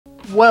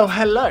Well,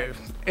 hello.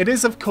 It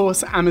is of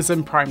course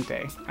Amazon Prime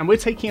Day, and we're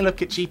taking a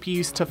look at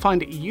GPUs to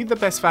find you the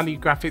best value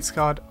graphics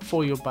card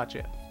for your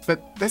budget.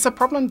 But there's a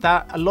problem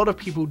that a lot of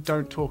people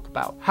don't talk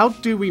about. How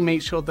do we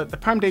make sure that the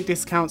Prime Day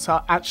discounts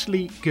are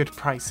actually good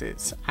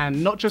prices,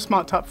 and not just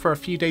marked up for a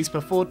few days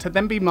before to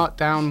then be marked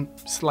down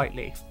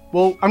slightly?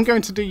 Well, I'm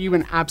going to do you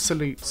an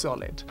absolute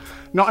solid.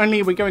 Not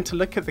only are we going to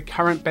look at the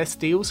current best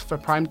deals for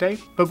Prime Day,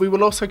 but we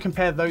will also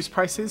compare those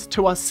prices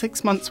to our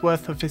 6 months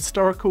worth of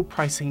historical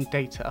pricing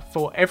data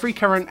for every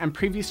current and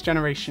previous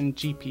generation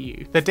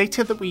GPU. The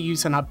data that we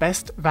use in our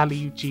best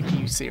value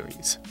GPU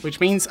series, which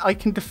means I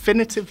can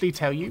definitively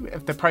tell you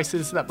if the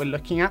prices that we're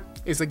looking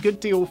at is a good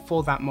deal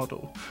for that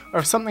model, or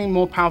if something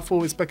more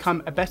powerful has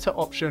become a better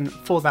option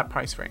for that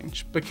price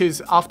range.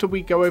 Because after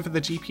we go over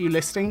the GPU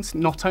listings,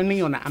 not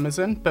only on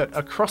Amazon, but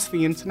across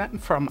the internet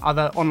from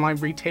other online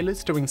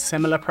retailers doing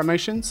similar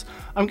promotions,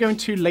 I'm going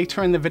to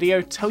later in the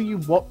video tell you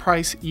what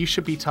price you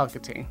should be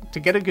targeting to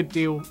get a good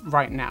deal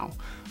right now.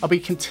 I'll be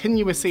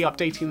continuously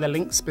updating the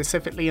links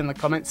specifically in the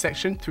comments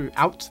section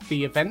throughout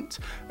the event,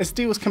 as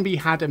deals can be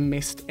had and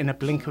missed in a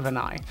blink of an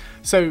eye.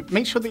 So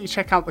make sure that you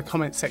check out the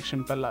comments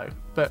section below.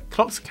 But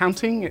clocks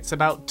counting, it's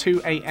about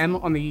 2 AM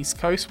on the East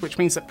Coast, which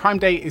means that Prime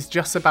Day is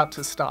just about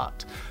to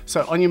start.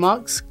 So on your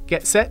marks,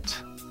 get set.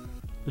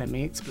 Let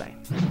me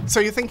explain. So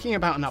you're thinking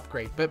about an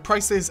upgrade, but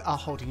prices are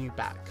holding you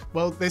back.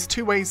 Well, there's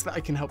two ways that I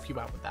can help you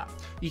out with that.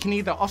 You can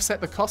either offset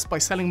the cost by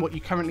selling what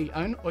you currently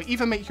own, or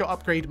even make your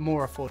upgrade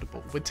more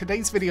affordable with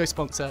today's video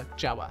sponsor,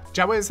 Jawa.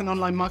 Jawa is an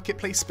online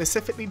marketplace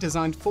specifically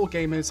designed for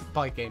gamers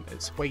by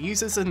gamers, where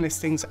users and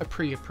listings are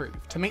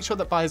pre-approved to make sure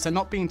that buyers are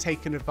not being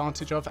taken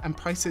advantage of and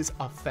prices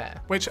are fair,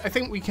 which I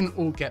think we can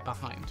all get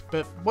behind.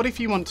 But what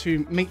if you want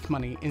to make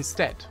money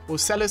instead? Well,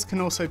 sellers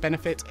can also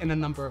benefit in a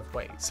number of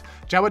ways.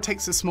 Jawa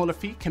takes a smaller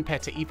fee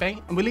compared to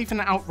eBay, and will even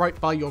outright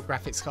buy your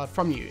graphics card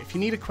from you if you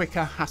need a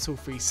quicker,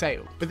 hassle-free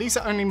sale. But these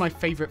are only my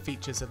favourite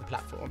features of the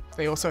platform.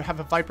 They also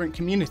have a vibrant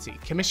community,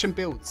 commission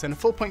builds, and a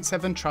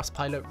 4.7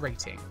 Trustpilot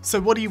rating.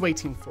 So what are you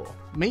waiting for?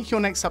 Make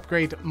your next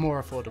upgrade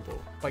more affordable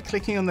by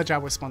clicking on the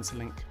Jawa sponsor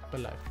link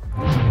below.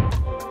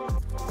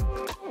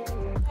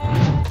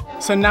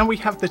 So now we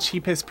have the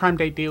cheapest Prime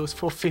Day deals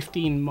for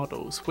 15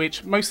 models,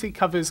 which mostly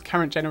covers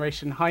current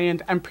generation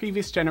high-end and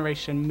previous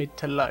generation mid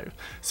to low.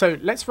 So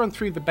let's run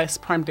through the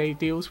best Prime Day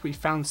deals we've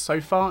found so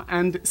far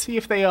and see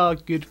if they are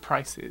good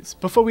prices,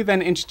 before we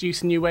then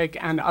introduce Newegg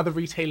and other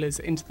retailers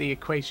into the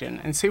equation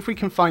and see if we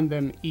can find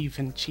them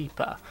even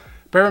cheaper.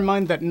 Bear in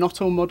mind that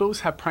not all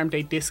models have Prime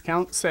Day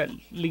discounts, at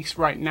least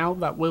right now.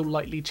 That will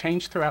likely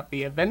change throughout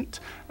the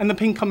event, and the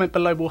pinned comment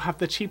below will have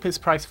the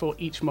cheapest price for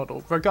each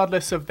model,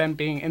 regardless of them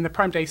being in the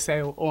Prime Day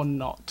sale or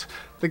not.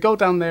 The goal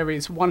down there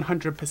is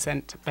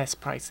 100%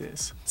 best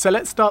prices. So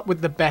let's start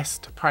with the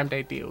best Prime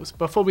Day deals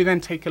before we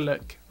then take a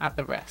look at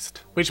the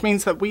rest. Which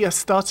means that we are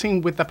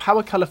starting with the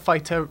Power Color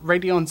Fighter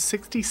Radeon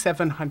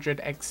 6700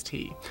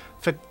 XT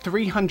for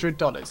 $300,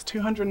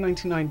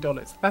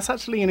 $299. That's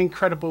actually an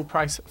incredible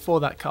price for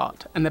that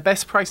card, and the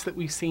best price that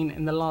we've seen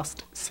in the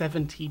last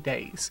 70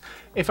 days,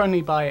 if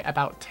only by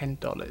about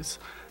 $10.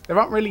 There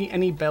aren't really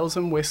any bells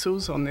and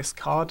whistles on this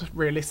card.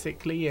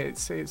 Realistically,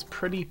 it's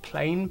pretty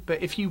plain,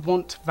 but if you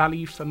want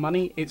value for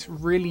money, it's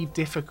really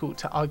difficult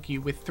to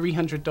argue with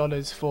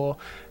 $300 for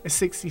a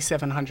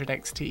 6700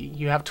 XT.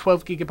 You have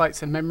 12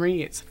 gigabytes of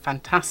memory, it's a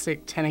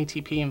fantastic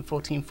 1080p and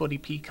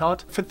 1440p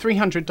card. For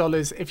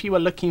 $300, if you are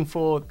looking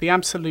for the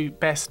absolute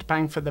best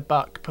bang for the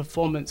buck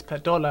performance per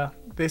dollar,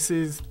 this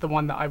is the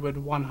one that I would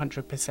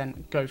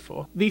 100% go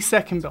for. The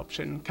second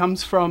option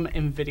comes from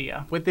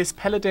Nvidia with this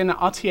Paladin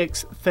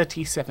RTX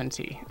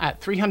 3070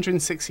 at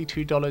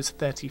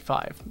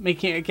 $362.35,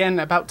 making it again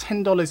about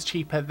 $10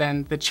 cheaper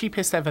than the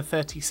cheapest ever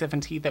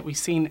 3070 that we've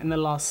seen in the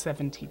last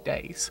 70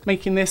 days,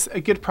 making this a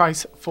good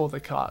price for the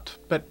card.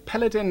 But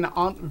Paladin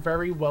aren't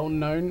very well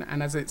known,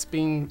 and as it's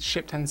being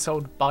shipped and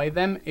sold by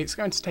them, it's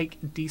going to take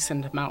a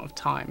decent amount of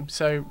time.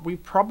 So we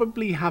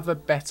probably have a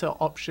better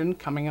option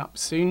coming up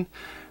soon.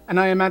 And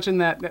I imagine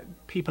that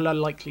people are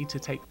likely to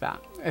take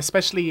that,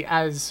 especially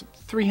as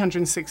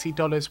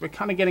 $360, we're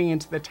kind of getting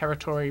into the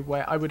territory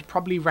where I would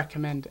probably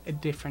recommend a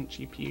different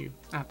GPU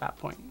at that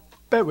point.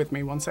 Bear with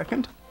me one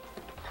second.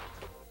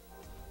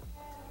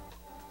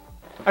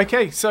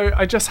 Okay, so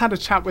I just had a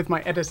chat with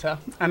my editor,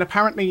 and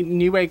apparently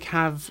Newegg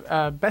have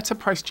better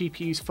priced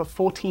GPUs for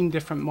 14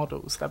 different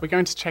models that we're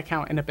going to check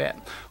out in a bit,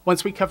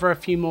 once we cover a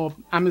few more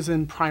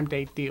Amazon Prime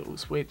Day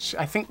deals, which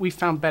I think we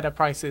found better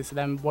prices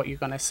than what you're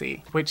going to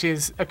see, which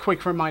is a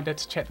quick reminder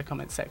to check the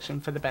comments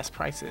section for the best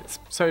prices.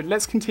 So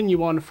let's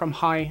continue on from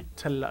high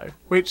to low,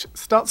 which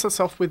starts us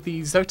off with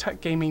the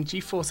Zotac Gaming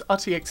GeForce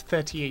RTX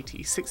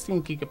 3080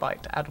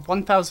 16GB at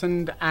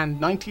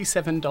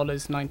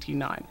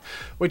 $1,097.99,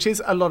 which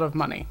is a lot of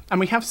money. And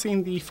we have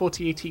seen the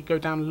 4080 go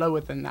down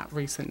lower than that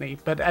recently,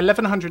 but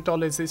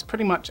 $1,100 is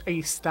pretty much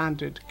a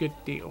standard good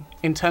deal.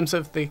 In terms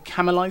of the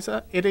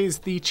Camelizer, it is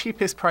the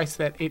cheapest price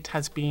that it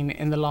has been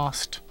in the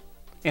last.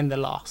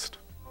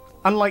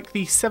 Unlike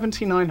the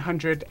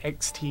 7900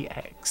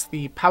 XTX,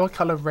 the Power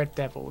Color Red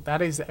Devil,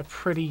 that is a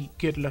pretty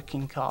good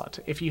looking card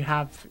if you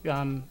have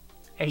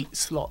 8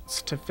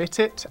 slots to fit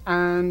it,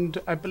 and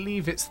I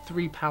believe it's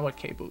 3 power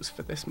cables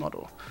for this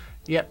model.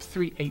 Yep,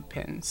 3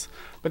 8-pins.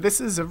 But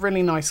this is a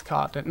really nice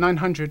card at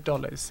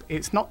 $900.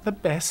 It's not the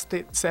best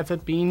it's ever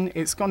been.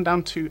 It's gone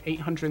down to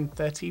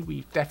 $830.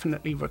 We've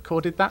definitely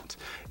recorded that.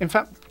 In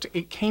fact,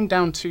 it came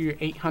down to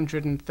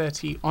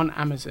 $830 on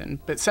Amazon,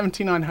 but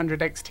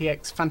 7900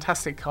 XTX,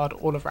 fantastic card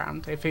all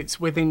around, if it's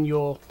within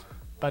your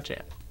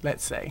budget,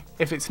 let's say.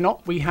 If it's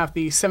not, we have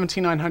the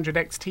 7900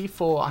 XT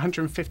for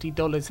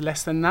 $150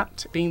 less than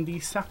that, being the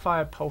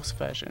Sapphire Pulse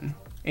version.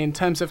 In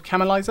terms of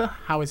Camelizer,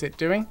 how is it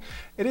doing?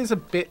 It is a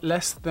bit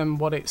less than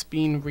what it's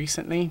been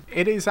recently.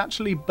 It is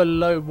actually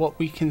below what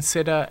we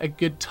consider a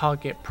good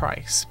target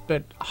price,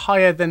 but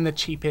higher than the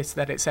cheapest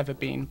that it's ever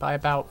been by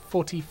about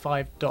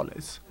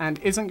 $45, and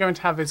isn't going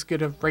to have as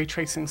good of ray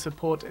tracing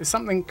support as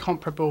something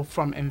comparable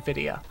from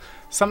Nvidia.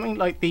 Something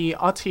like the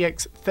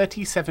RTX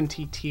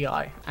 3070 Ti,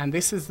 and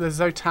this is the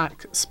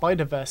Zotac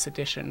Spider-Verse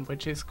edition,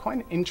 which is quite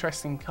an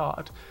interesting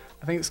card.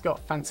 I think it's got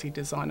fancy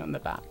design on the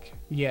back.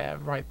 Yeah,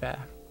 right there.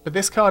 But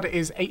this card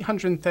is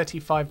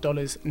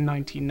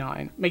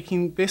 $835.99,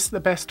 making this the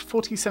best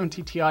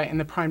 4070 Ti in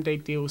the Prime Day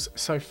deals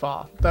so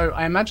far, though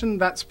I imagine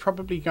that's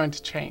probably going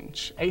to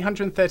change.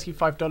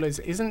 $835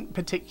 isn't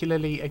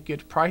particularly a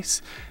good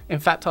price. In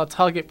fact, our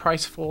target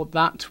price for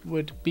that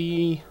would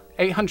be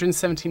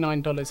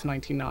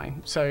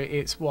 $879.99, so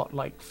it's what,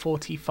 like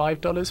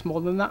 $45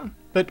 more than that?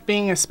 But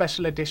being a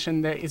special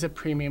edition, there is a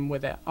premium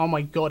with it. Oh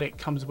my god, it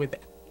comes with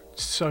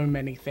so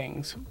many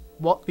things.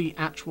 What the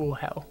actual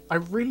hell? I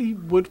really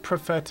would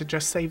prefer to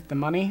just save the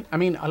money. I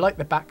mean, I like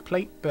the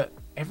backplate, but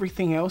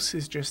everything else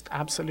is just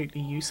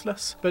absolutely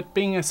useless. But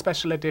being a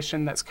special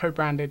edition that's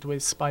co-branded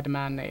with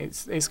Spider-Man,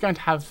 it's going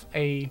to have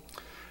a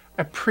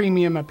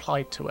premium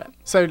applied to it.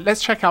 So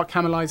let's check out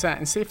Camelizer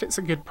and see if it's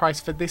a good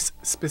price for this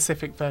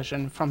specific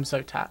version from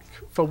Zotac,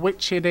 for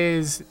which it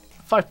is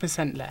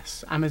 5%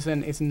 less.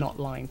 Amazon is not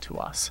lying to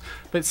us,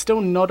 but still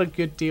not a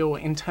good deal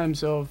in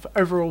terms of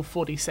overall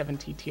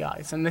 4070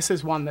 Ti's, and this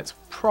is one that's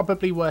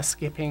probably worth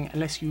skipping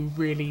unless you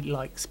really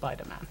like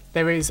Spider-Man.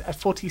 There is a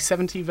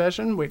 4070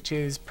 version, which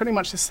is pretty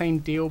much the same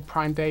deal,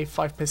 Prime Day,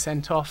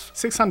 5% off.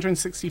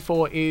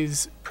 664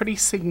 is pretty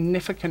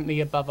significantly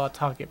above our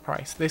target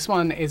price. This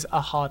one is a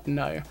hard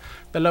no.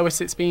 The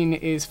lowest it's been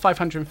is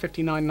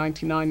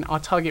 $559.99. Our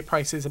target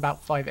price is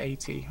about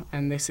 $580,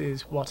 and this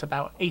is what,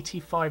 about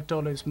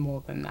 $85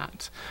 more than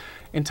that.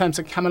 In terms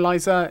of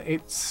Camelizer,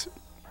 it's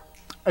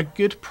a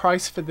good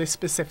price for this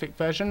specific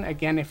version,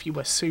 again if you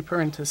were super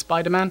into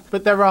Spider-Man,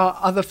 but there are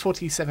other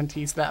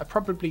 4070s that are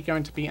probably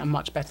going to be a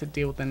much better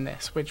deal than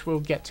this, which we'll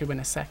get to in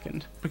a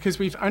second, because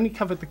we've only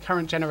covered the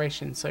current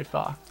generation so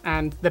far,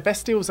 and the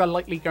best deals are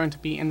likely going to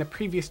be in the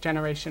previous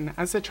generation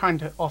as they're trying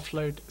to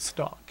offload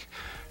stock.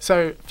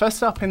 So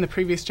first up in the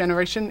previous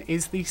generation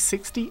is the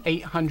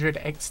 6800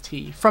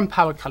 XT from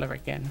Power Color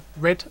again,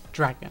 Red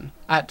Dragon.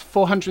 At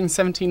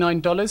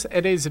 $479,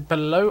 it is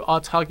below our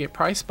target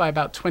price by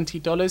about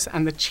 $20,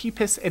 and the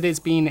cheapest it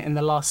has been in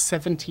the last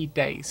 70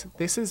 days.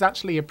 This is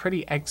actually a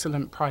pretty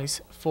excellent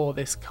price for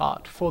this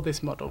card, for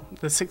this model,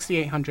 the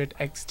 6800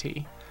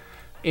 XT.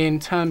 In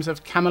terms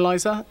of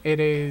Camelizer,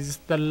 it is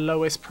the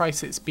lowest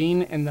price it's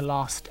been in the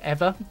last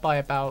ever by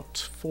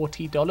about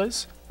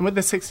 $40. And with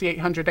the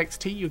 6800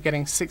 XT, you're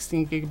getting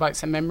 16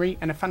 gigabytes of memory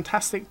and a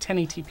fantastic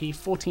 1080p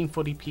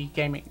 1440p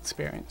gaming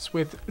experience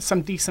with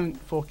some decent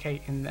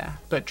 4K in there.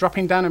 But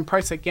dropping down in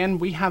price again,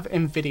 we have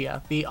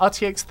Nvidia, the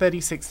RTX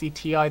 3060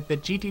 Ti, the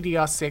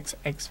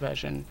GDDR6X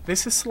version.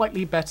 This is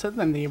slightly better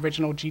than the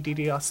original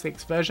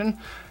GDDR6 version.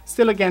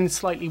 Still again,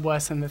 slightly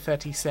worse than the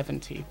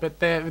 3070, but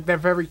they're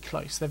very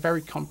close, they're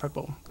very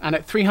comparable. And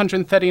at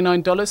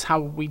 $339, how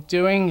are we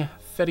doing?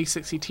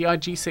 3060 Ti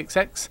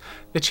G6X,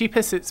 the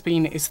cheapest it's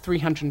been is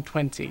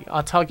 $320.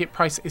 Our target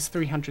price is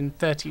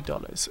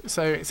 $330.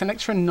 So it's an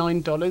extra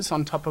 $9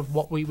 on top of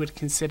what we would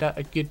consider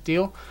a good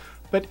deal.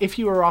 But if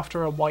you were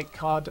after a white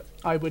card,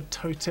 I would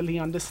totally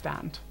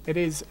understand. It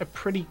is a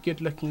pretty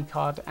good looking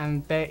card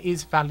and there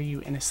is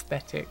value in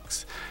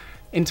aesthetics.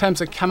 In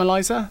terms of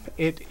Camelizer,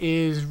 it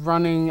is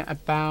running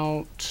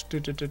about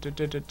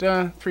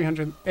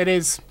 300. It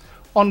is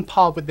on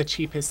par with the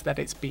cheapest that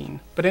it's been.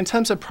 But in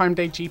terms of Prime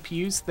Day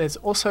GPUs, there's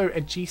also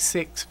a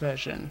G6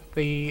 version,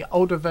 the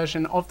older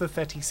version of the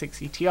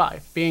 3060 Ti,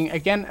 being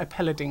again a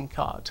Paladin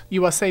card.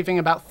 You are saving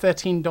about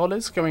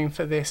 $13 going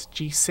for this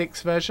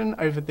G6 version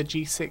over the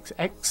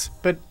G6X,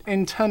 but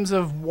in terms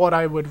of what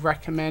I would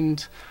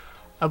recommend,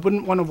 I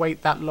wouldn't want to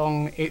wait that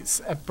long. It's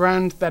a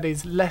brand that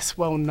is less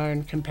well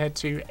known compared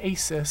to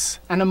Asus,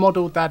 and a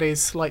model that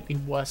is slightly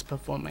worse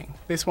performing.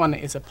 This one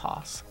is a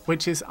pass,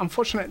 which is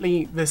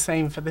unfortunately the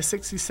same for the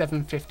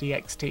 6750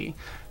 XT.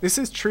 This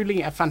is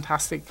truly a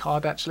fantastic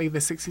card actually, the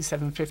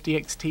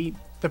 6750 XT.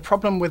 The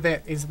problem with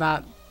it is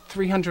that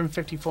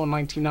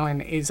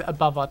 $354.99 is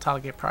above our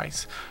target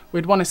price.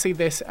 We'd want to see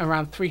this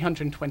around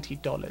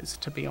 $320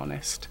 to be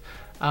honest.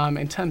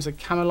 In terms of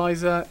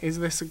Camelizer, is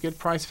this a good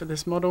price for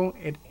this model?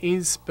 It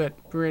is, but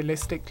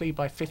realistically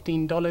by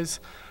 $15.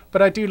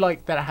 But I do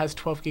like that it has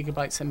 12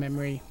 gigabytes of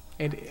memory.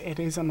 it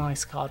is a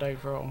nice card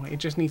overall. It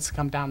just needs to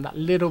come down that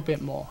little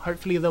bit more.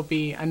 Hopefully there'll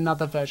be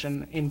another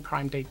version in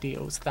Prime Day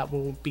deals that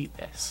will beat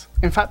this.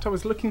 In fact, I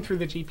was looking through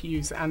the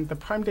GPUs and the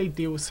Prime Day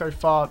deals so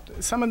far,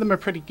 some of them are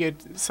pretty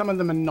good, some of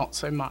them are not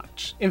so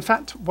much. In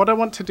fact, what I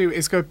want to do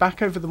is go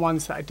back over the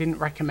ones that I didn't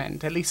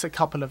recommend, at least a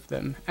couple of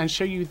them, and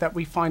show you that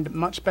we find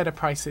much better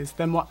prices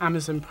than what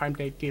Amazon Prime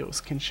Day deals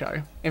can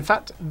show. In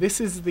fact,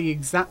 this is the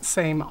exact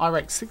same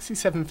RX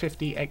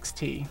 6750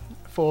 XT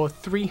for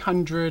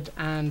 $300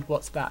 and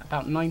what's that,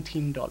 about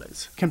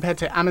 $19, compared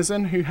to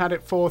Amazon, who had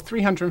it for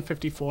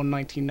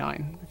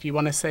 $354.99. If you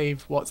want to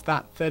save, what's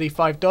that,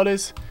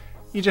 $35,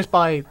 you just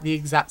buy the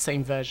exact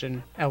same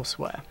version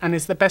elsewhere, and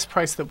it's the best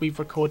price that we've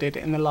recorded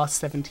in the last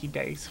 70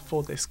 days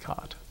for this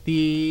card.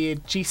 The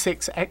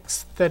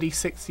G6X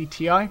 3060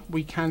 Ti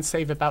we can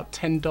save about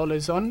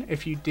 $10 on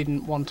if you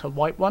didn't want a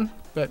white one,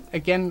 but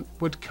again,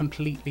 would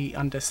completely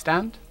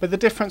understand. But the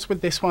difference with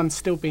this one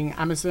still being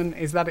Amazon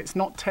is that it's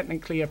not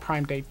technically a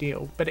Prime Day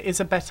deal, but it is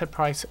a better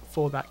price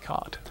for that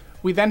card.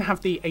 We then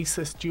have the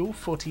Asus Dual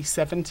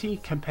 4070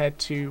 compared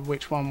to,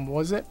 which one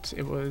was it?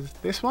 It was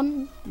this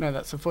one? No,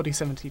 that's a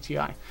 4070 Ti.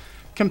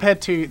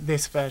 Compared to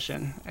this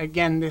version.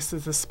 Again, this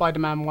is the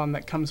Spider-Man one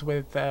that comes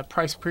with a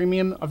price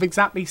premium of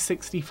exactly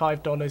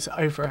 $65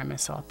 over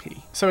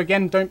MSRP. So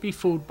again, don't be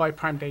fooled by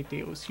Prime Day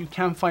deals. You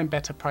can find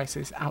better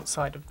prices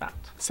outside of that.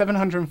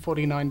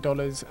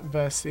 $749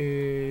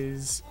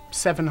 versus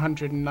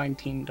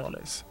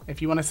 $719.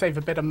 If you want to save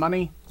a bit of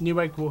money,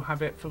 Newegg will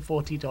have it for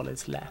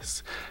 $40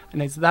 less.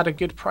 And is that a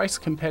good price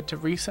compared to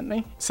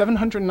recently?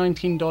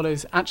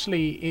 $719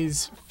 actually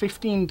is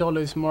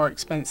 $15 more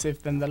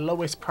expensive than the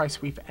lowest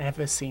price we've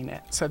ever seen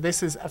it. So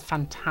this is a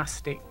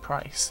fantastic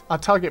price. Our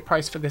target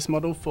price for this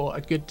model for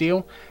a good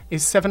deal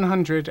is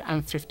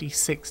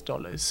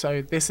 $756.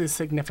 So this is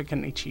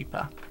significantly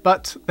cheaper.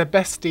 But the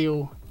best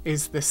deal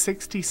is the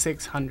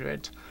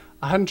 6600.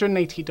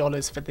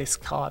 $180 for this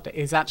card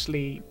is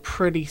actually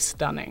pretty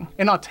stunning.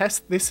 In our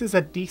test, this is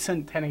a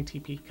decent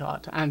 1080p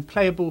card and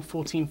playable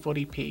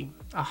 1440p.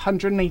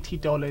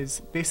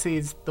 $180, this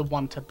is the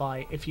one to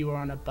buy if you are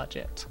on a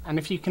budget. And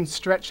if you can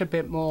stretch a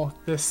bit more,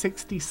 the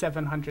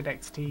 6700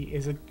 XT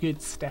is a good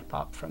step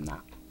up from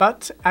that.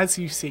 But as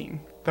you've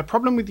seen, the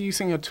problem with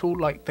using a tool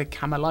like the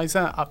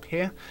Camelizer up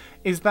here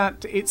is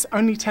that it's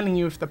only telling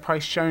you if the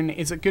price shown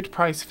is a good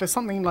price for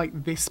something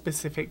like this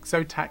specific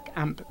Zotac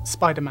Amp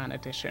Spider-Man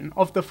edition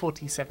of the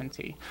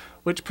 4070,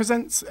 which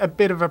presents a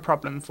bit of a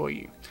problem for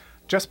you.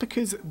 Just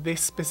because this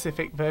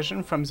specific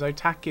version from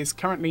Zotac is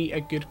currently a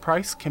good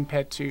price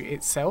compared to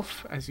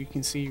itself, as you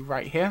can see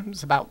right here,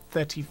 it's about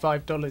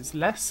 $35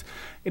 less,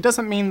 it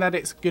doesn't mean that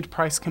it's a good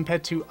price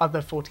compared to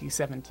other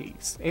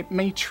 4070s. It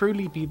may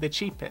truly be the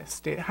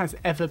cheapest it has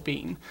ever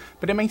been,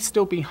 but it may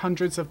still be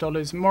hundreds of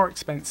dollars more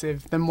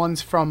expensive than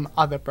ones from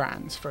other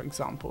brands, for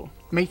example,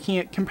 making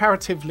it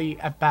comparatively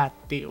a bad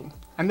deal.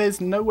 And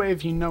there's no way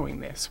of you knowing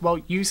this while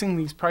using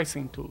these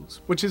pricing tools,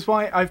 which is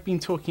why I've been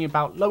talking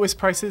about lowest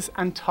prices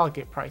and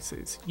target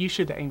prices you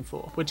should aim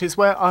for, which is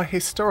where our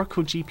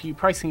historical GPU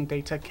pricing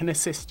data can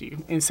assist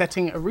you in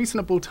setting a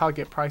reasonable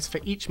target price for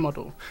each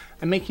model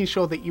and making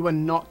sure that you are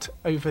not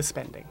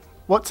overspending.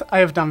 What I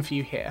have done for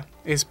you here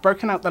is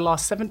broken out the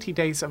last 70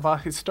 days of our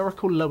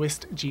historical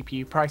lowest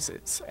GPU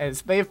prices,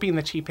 as they have been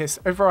the cheapest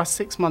over our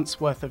 6 months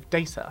worth of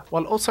data,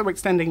 while also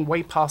extending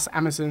way past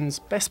Amazon's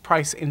best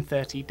price in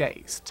 30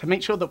 days, to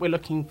make sure that we're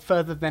looking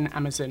further than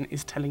Amazon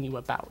is telling you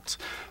about.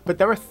 But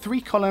there are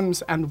 3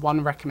 columns and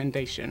 1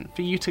 recommendation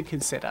for you to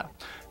consider.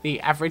 The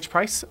average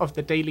price of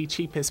the daily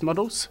cheapest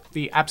models,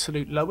 the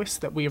absolute lowest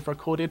that we have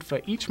recorded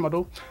for each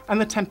model, and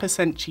the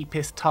 10%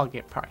 cheapest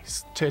target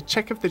price, to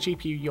check if the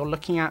GPU you're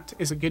looking at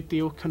is a good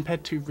deal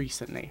compared to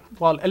recently,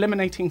 while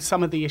eliminating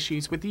some of the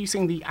issues with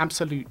using the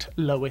absolute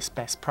lowest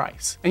best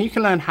price. And you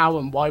can learn how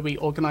and why we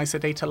organize the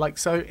data like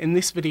so in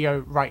this video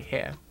right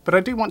here. But I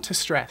do want to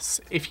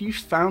stress, if you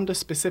found a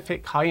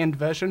specific high-end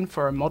version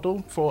for a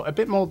model for a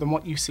bit more than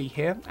what you see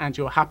here and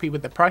you're happy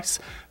with the price,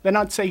 then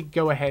I'd say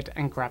go ahead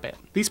and grab it.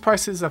 These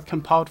prices are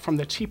compiled from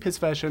the cheapest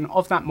version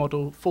of that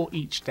model for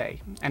each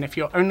day. And if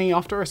you're only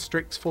after a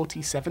strict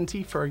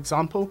 4070, for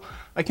example,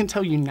 I can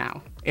tell you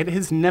now, it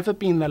has never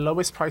been the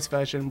lowest price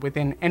version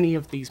within any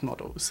of these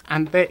models.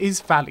 And there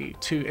is value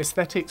to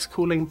aesthetics,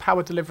 cooling,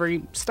 power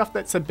delivery, stuff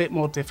that's a bit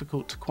more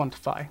difficult to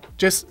quantify.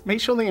 Just make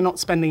sure that you're not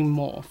spending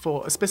more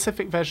for a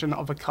specific version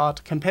of a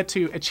card compared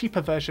to a cheaper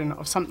version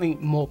of something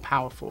more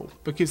powerful,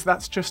 because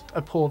that's just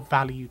a poor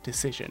value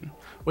decision,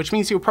 which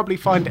means you'll probably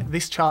find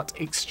this chart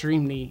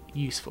extremely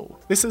useful.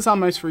 This is our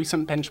most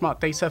recent benchmark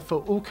data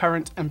for all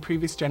current and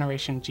previous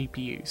generation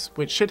GPUs,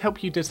 which should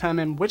help you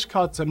determine which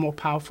cards are more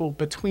powerful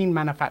between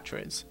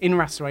manufacturers in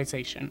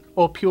rasterization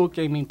or pure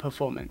gaming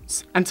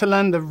performance, and to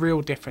learn the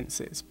real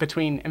differences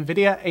between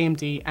Nvidia,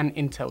 AMD and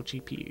Intel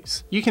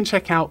GPUs. You can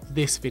check out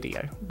this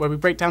video where we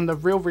break down the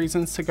real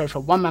reasons to go for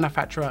one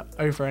manufacturer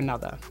over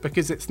another,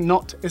 because it's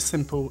not as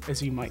simple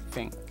as you might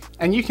think.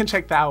 And you can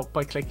check that out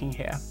by clicking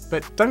here.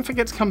 But don't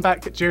forget to come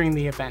back during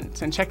the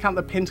event and check out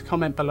the pinned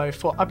comment below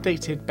for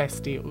updated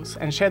best deals,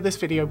 and share this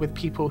video with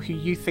people who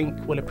you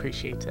think will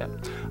appreciate it.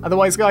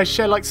 Otherwise guys,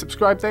 share, like,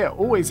 subscribe, they are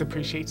always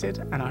appreciated,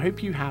 and I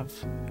hope you have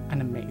an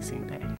amazing day.